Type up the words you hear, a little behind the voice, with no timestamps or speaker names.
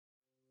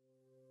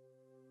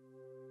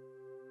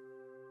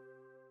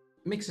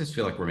makes us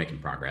feel like we're making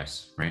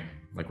progress, right?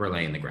 Like we're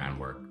laying the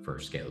groundwork for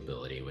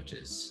scalability, which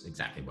is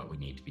exactly what we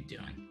need to be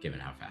doing, given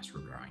how fast we're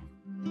growing.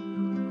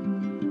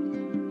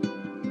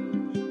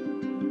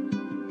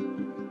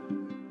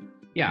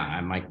 Yeah,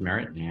 I'm Mike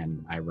Merritt,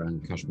 and I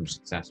run customer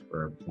success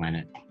for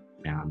Planet.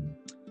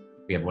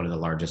 We have one of the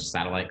largest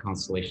satellite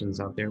constellations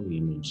out there. We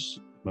image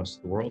most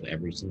of the world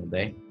every single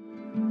day.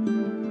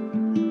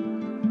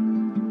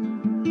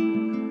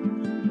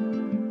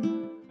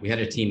 We had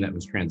a team that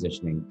was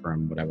transitioning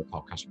from what I would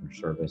call customer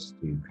service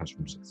to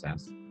customer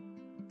success.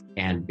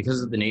 And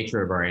because of the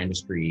nature of our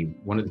industry,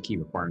 one of the key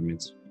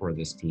requirements for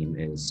this team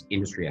is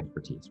industry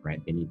expertise,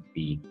 right? They need to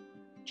be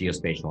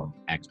geospatial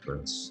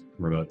experts,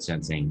 remote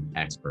sensing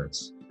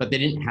experts, but they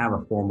didn't have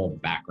a formal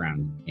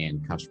background in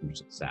customer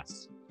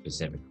success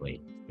specifically,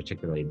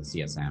 particularly the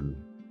CSM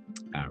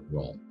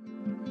role.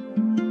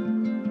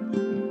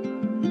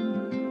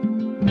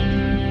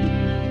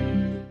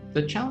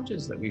 The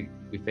challenges that we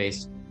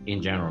face in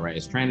general, right,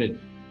 is trying to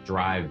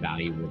drive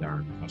value with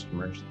our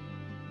customers.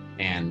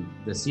 And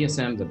the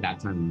CSMs at that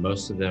time,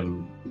 most of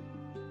them,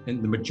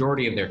 and the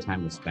majority of their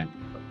time was spent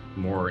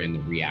more in the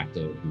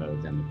reactive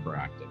mode than the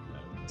proactive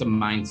mode. It's a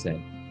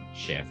mindset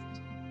shift,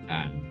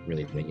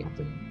 really, that you have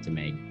to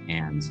make.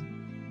 And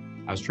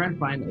I was trying to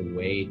find a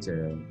way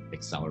to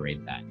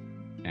accelerate that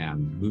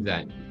and move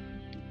that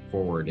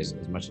forward as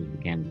much as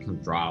we can, kind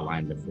of draw a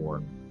line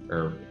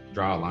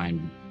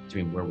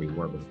between where we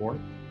were before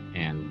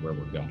and where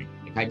we're going.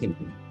 Like I can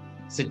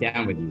sit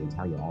down with you and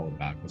tell you all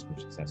about customer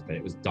success, but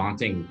it was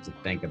daunting to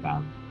think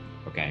about,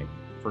 okay,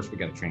 first we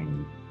got to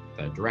train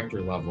the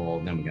director level,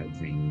 then we got to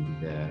train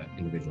the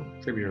individual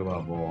contributor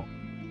level,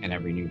 and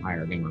every new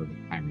hire, again, we're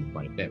hiring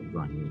quite a bit, we're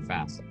growing really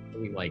fast.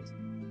 We like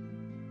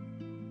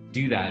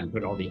do that and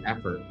put all the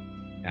effort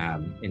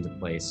into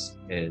place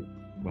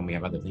when we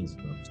have other things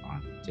to focus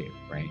on too,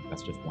 right?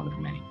 That's just one of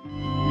many.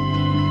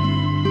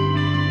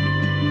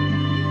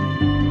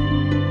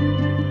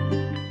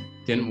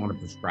 Didn't want to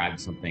prescribe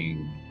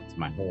something to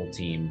my whole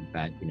team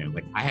that,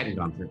 like I hadn't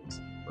gone through this,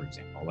 for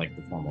example, like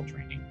the formal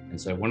training.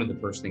 And so one of the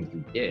first things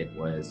we did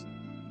was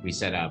we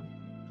set up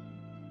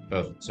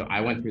both. So I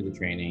went through the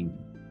training,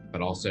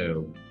 but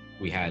also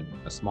we had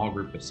a small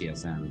group of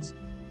CSMs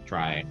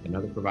try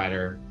another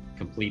provider,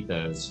 complete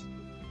those,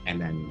 and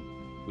then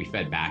we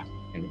fed back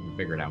and we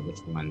figured out which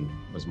one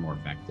was more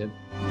effective.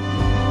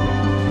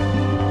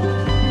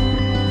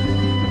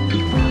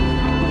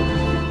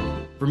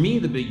 For me,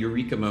 the big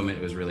eureka moment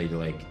was really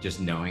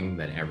just knowing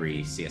that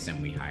every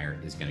CSM we hire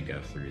is going to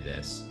go through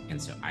this. And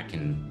so I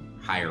can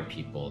hire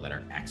people that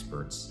are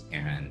experts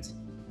and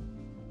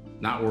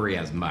not worry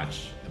as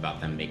much about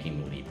them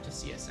making the leap to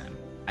CSM.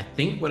 I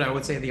think what I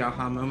would say the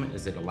aha moment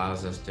is it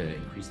allows us to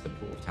increase the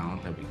pool of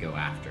talent that we go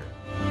after.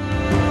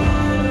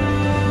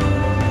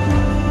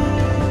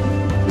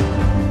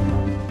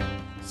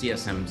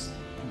 CSMs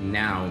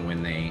now,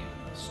 when they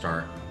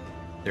start,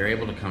 they're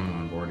able to come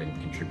on board and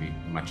contribute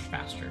much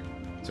faster.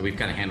 So we've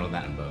kind of handled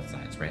that on both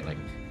sides, right? Like,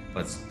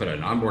 let's put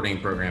an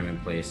onboarding program in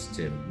place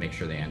to make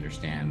sure they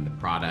understand the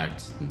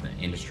product, and the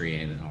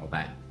industry, and all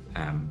that,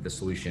 the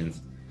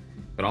solutions,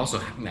 but also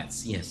having that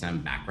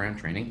CSM background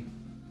training.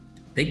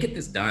 They get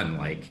this done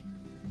like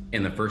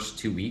in the first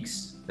 2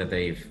 weeks that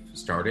they've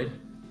started,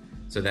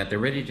 so that they're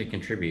ready to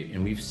contribute.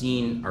 And we've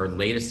seen our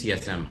latest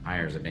CSM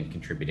hires have been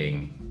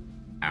contributing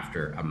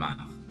after a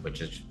month,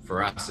 which is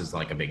for us is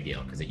like a big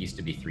deal because it used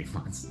to be 3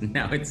 months.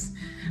 Now it's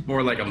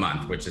more like a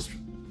month, which is,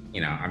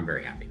 I'm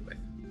very happy with.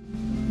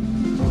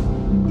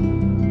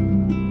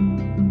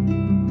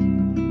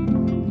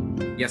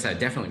 Yes, I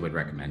definitely would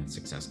recommend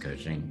Success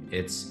Coaching.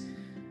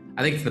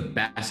 I think it's the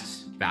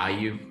best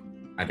value.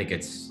 I think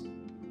it's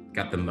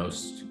got the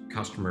most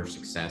customer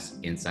success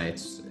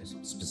insights,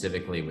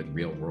 specifically with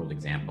real world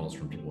examples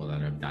from people that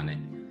have done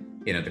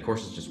it. The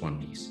course is just one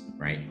piece,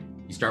 right?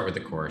 You start with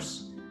the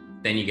course,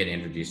 then you get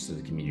introduced to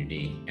the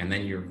community, and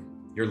then you're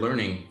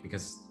learning,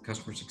 because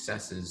customer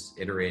success is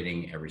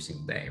iterating every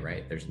single day,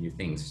 right? There's new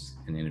things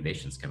and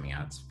innovations coming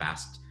out. It's a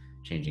fast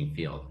changing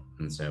field.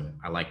 And so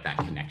I like that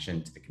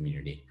connection to the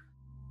community.